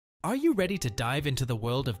Are you ready to dive into the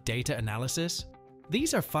world of data analysis?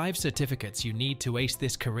 These are 5 certificates you need to ace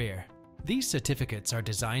this career. These certificates are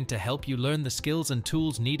designed to help you learn the skills and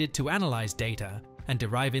tools needed to analyze data and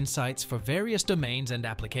derive insights for various domains and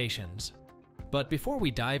applications. But before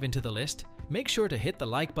we dive into the list, make sure to hit the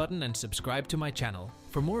like button and subscribe to my channel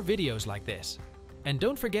for more videos like this. And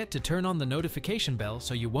don't forget to turn on the notification bell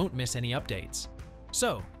so you won't miss any updates.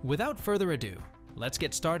 So, without further ado, let's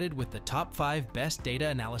get started with the top 5 best data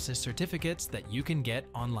analysis certificates that you can get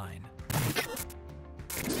online.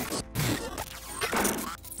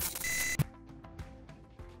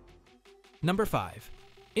 Number 5.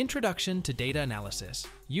 Introduction to Data Analysis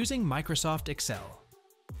using Microsoft Excel.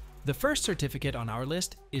 The first certificate on our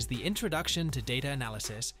list is the Introduction to Data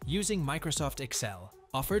Analysis using Microsoft Excel,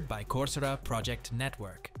 offered by Coursera Project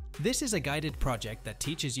Network. This is a guided project that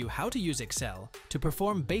teaches you how to use Excel to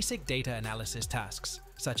perform basic data analysis tasks,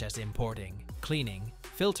 such as importing, cleaning,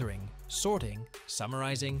 filtering, sorting,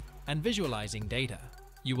 summarizing, and visualizing data.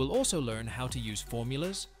 You will also learn how to use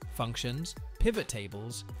formulas, functions, pivot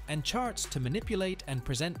tables, and charts to manipulate and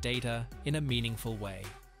present data in a meaningful way.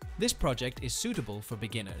 This project is suitable for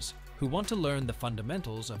beginners who want to learn the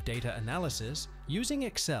fundamentals of data analysis using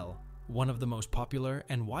Excel, one of the most popular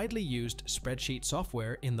and widely used spreadsheet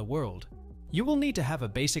software in the world. You will need to have a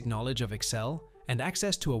basic knowledge of Excel and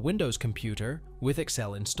access to a Windows computer with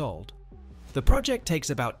Excel installed. The project takes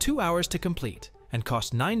about 2 hours to complete and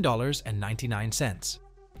costs $9.99.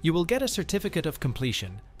 You will get a certificate of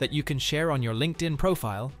completion that you can share on your LinkedIn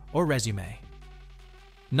profile or resume.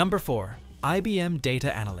 Number 4. IBM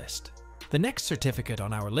Data Analyst. The next certificate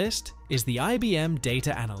on our list is the IBM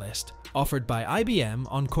Data Analyst, offered by IBM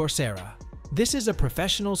on Coursera. This is a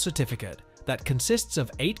professional certificate that consists of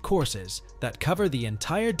 8 courses that cover the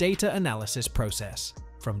entire data analysis process,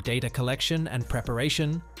 from data collection and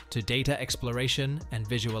preparation, to data exploration and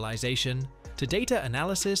visualization, to data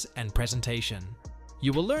analysis and presentation.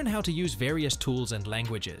 You will learn how to use various tools and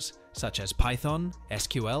languages, such as Python,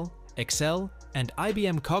 SQL, Excel, and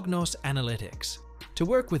IBM Cognos Analytics, to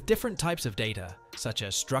work with different types of data, such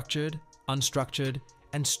as structured, unstructured,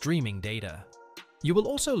 and streaming data. You will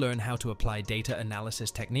also learn how to apply data analysis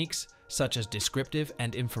techniques, such as descriptive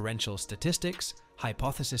and inferential statistics,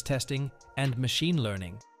 hypothesis testing, and machine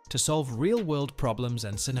learning, to solve real-world problems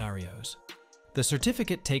and scenarios. The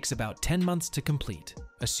certificate takes about 10 months to complete,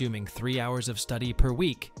 assuming 3 hours of study per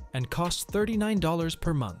week, and costs $39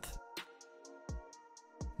 per month.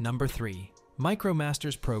 Number 3.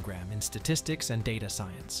 MicroMasters program in Statistics and Data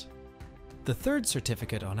Science. The third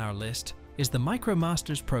certificate on our list is the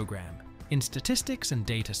MicroMasters program in Statistics and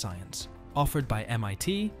Data Science, offered by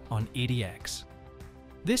MIT on edX.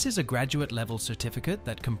 This is a graduate-level certificate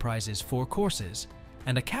that comprises 4 courses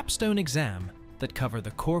and a capstone exam that cover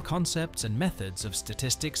the core concepts and methods of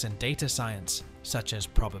statistics and data science, such as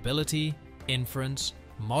probability, inference,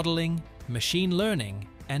 modeling, machine learning,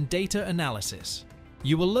 and data analysis.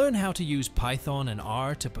 You will learn how to use Python and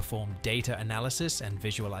R to perform data analysis and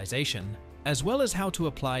visualization, as well as how to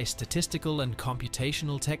apply statistical and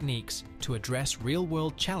computational techniques to address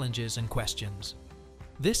real-world challenges and questions.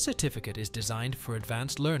 This certificate is designed for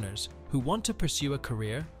advanced learners who want to pursue a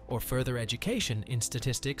career or further education in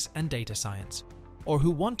statistics and data science, or who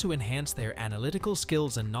want to enhance their analytical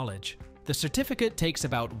skills and knowledge. The certificate takes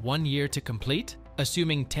about 1 year to complete,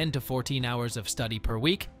 assuming 10 to 14 hours of study per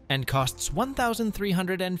week, and costs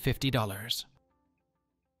 $1,350.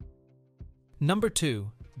 Number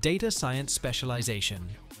 2. Data Science Specialization.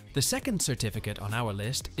 The second certificate on our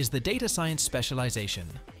list is the Data Science Specialization,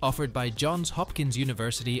 offered by Johns Hopkins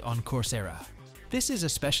University on Coursera. This is a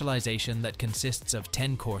specialization that consists of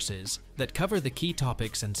 10 courses that cover the key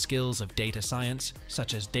topics and skills of data science,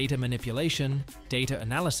 such as data manipulation, data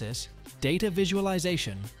analysis, data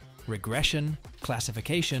visualization, regression,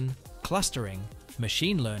 classification, clustering,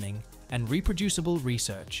 machine learning, and reproducible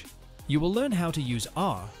research. You will learn how to use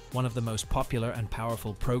R, one of the most popular and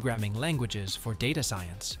powerful programming languages for data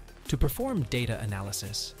science, to perform data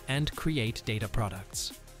analysis and create data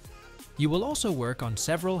products. You will also work on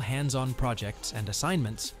several hands-on projects and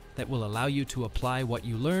assignments that will allow you to apply what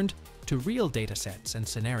you learned to real datasets and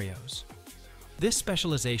scenarios. This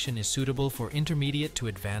specialization is suitable for intermediate to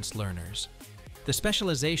advanced learners. The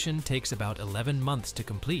specialization takes about 11 months to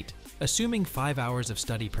complete, assuming 5 hours of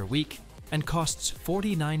study per week, and costs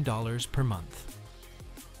 $49 per month.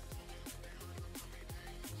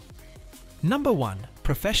 Number 1.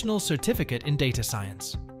 Professional Certificate in Data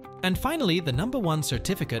Science. And finally, the number 1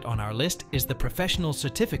 certificate on our list is the Professional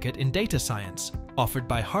Certificate in Data Science, offered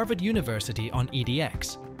by Harvard University on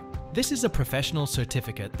edX. This is a professional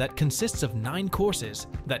certificate that consists of 9 courses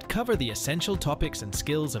that cover the essential topics and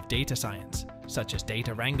skills of data science, such as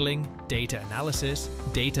data wrangling, data analysis,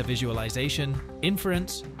 data visualization,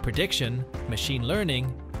 inference, prediction, machine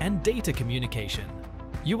learning, and data communication.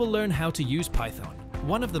 You will learn how to use Python,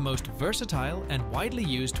 one of the most versatile and widely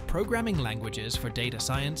used programming languages for data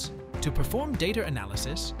science, to perform data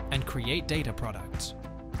analysis and create data products.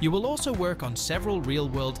 You will also work on several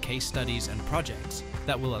real-world case studies and projects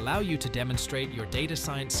that will allow you to demonstrate your data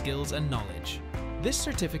science skills and knowledge. This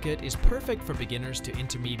certificate is perfect for beginners to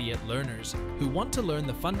intermediate learners who want to learn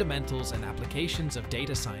the fundamentals and applications of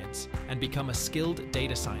data science and become a skilled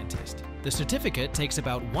data scientist. The certificate takes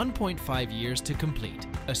about 1.5 years to complete,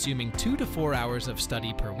 assuming 2 to 4 hours of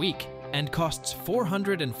study per week, and costs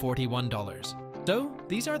 $441. So,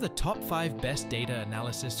 these are the top 5 best data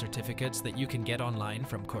analysis certificates that you can get online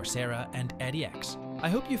from Coursera and edX. I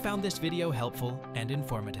hope you found this video helpful and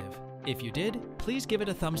informative. If you did, please give it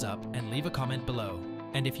a thumbs up and leave a comment below.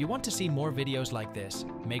 And if you want to see more videos like this,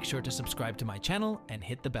 make sure to subscribe to my channel and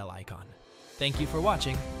hit the bell icon. Thank you for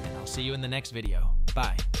watching, and I'll see you in the next video.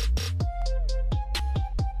 Bye.